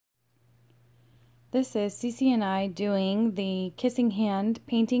This is Cece and I doing the kissing hand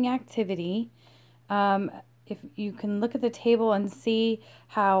painting activity. If you can look at the table and see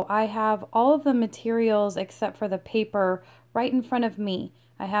how I have all of the materials except for the paper right in front of me.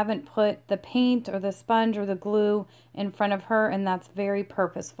 I haven't put the paint or the sponge or the glue in front of her, and that's very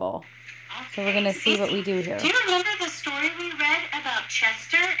purposeful. Okay. So we're going to see what we do here. Do you remember the story we read about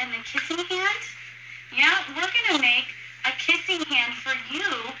Chester and the kissing hand? Yeah, we're going to make a kissing hand for you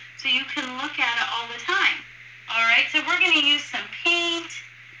so you can look at it all the time. All right, so we're going to use some paint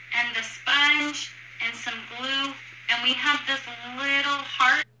and the sponge and some glue, and we have this little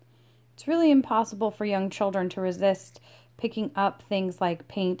heart. It's really impossible for young children to resist picking up things like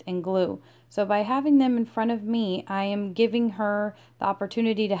paint and glue. So by having them in front of me, I am giving her the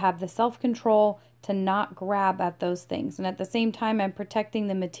opportunity to have the self-control to not grab at those things. And at the same time, I'm protecting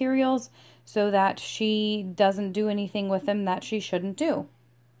the materials so that she doesn't do anything with them that she shouldn't do.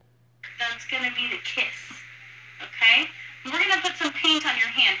 That's going to be the kiss, okay? We're going to put some paint on your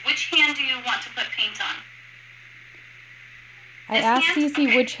hand. Which hand do you want to put paint on? I asked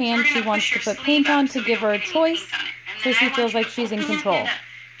Cece which hand she wants to put paint on to give her a choice, so she feels like she's in control.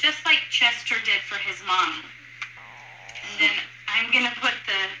 Just like Chester did for his mommy. And then I'm going to put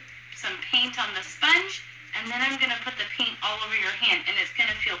some paint on the sponge, and then I'm going to put the paint all over your hand, and it's going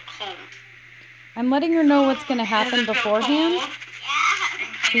to feel cold. I'm letting her know what's going to happen beforehand.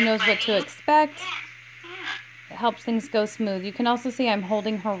 She knows what to expect. It helps things go smooth. You can also see I'm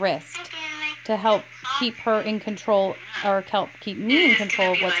holding her wrist to help keep her in control, or help keep me in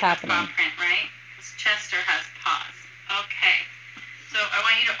control of what's happening. Print, right? Because Chester has paws. Okay. So I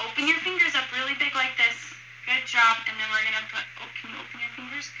want you to open your fingers up really big like this. Good job. And then we're going to put, oh, can you open your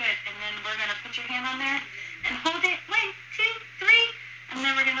fingers? Good. And then we're going to put your hand on there and hold it. 1, 2, 3. And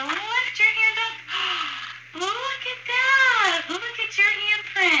then we're going to lift your hand up. Look at that. Look at your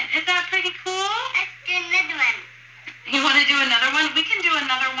handprint. Is that pretty cool? Let's do another one. You want to do another one? We can do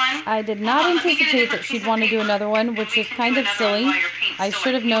another one. I did not anticipate that she'd want to do another one, which is kind of silly. I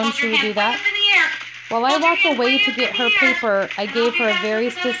should have known she would do that. While I walk away to get her paper, I gave her a very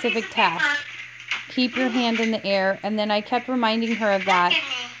specific task. Keep your hand in the air, and then I kept reminding her of that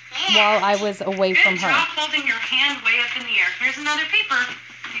while I was away from her. Good job holding your hand way up in the air. Here's another paper.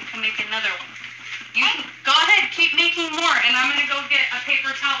 You can make another one. You go ahead, keep making more, and I'm going to go get a paper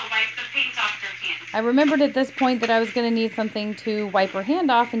towel, wipe the paint off your hand. I remembered at this point that I was going to need something to wipe her hand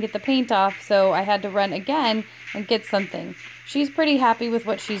off and get the paint off, so I had to run again and get something. She's pretty happy with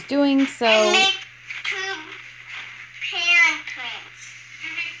what she's doing, so... I make 2 handprints.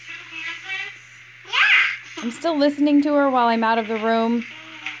 You make 2 handprints? Yeah. I'm still listening to her while I'm out of the room.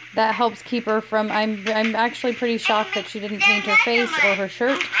 That helps keep her from... I'm actually pretty shocked that she didn't paint her face or her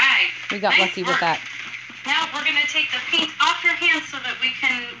shirt. All right. We got lucky with that. Now we're going to take the paint off your hands so that we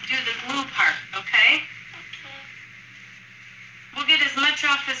can do the glue part, okay? We'll get as much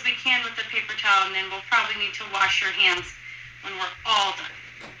off as we can with the paper towel, and then we'll probably need to wash your hands when we're all done,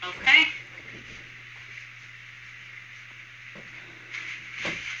 okay?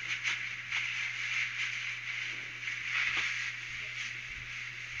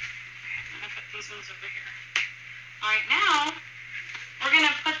 I'm going to put these ones over here. All right, now we're going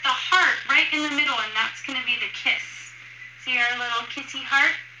to put the heart right in the middle, and that's going to be the kiss. See our little kissy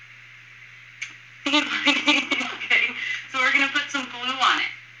heart? Okay, so we're going to put some glue on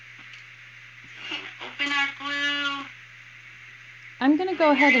it. So we're going to open our glue. I'm going to go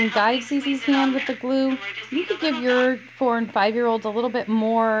ahead and guide Cece's hand with the glue. You could give your 4- and 5-year-olds a little bit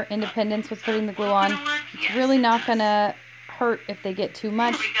more independence with putting the glue on. It's really not going to hurt if they get too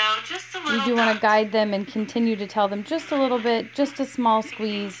much. There we go, just a little. You do want to guide them and continue to tell them just a little bit, just a small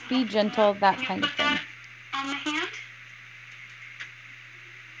squeeze, be gentle, that kind of thing. On the hand.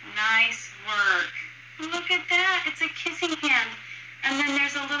 Nice work. Look at that. It's a kissing hand. And then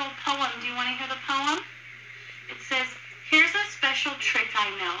there's a little poem. Do you want to hear the poem? It says, "Here's a special trick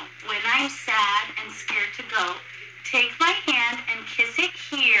I know. When I'm sad and scared to go, take my hand and kiss it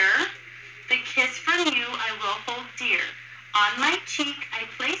here. The kiss from you I will hold dear. On my cheek I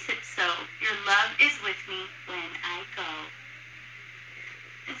place it so your love is with me when I go."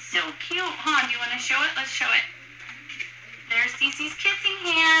 It's so cute, huh? Do you want to show it? Let's show it. There's Cece's kissing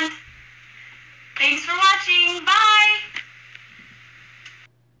hand. Thanks for watching. Bye.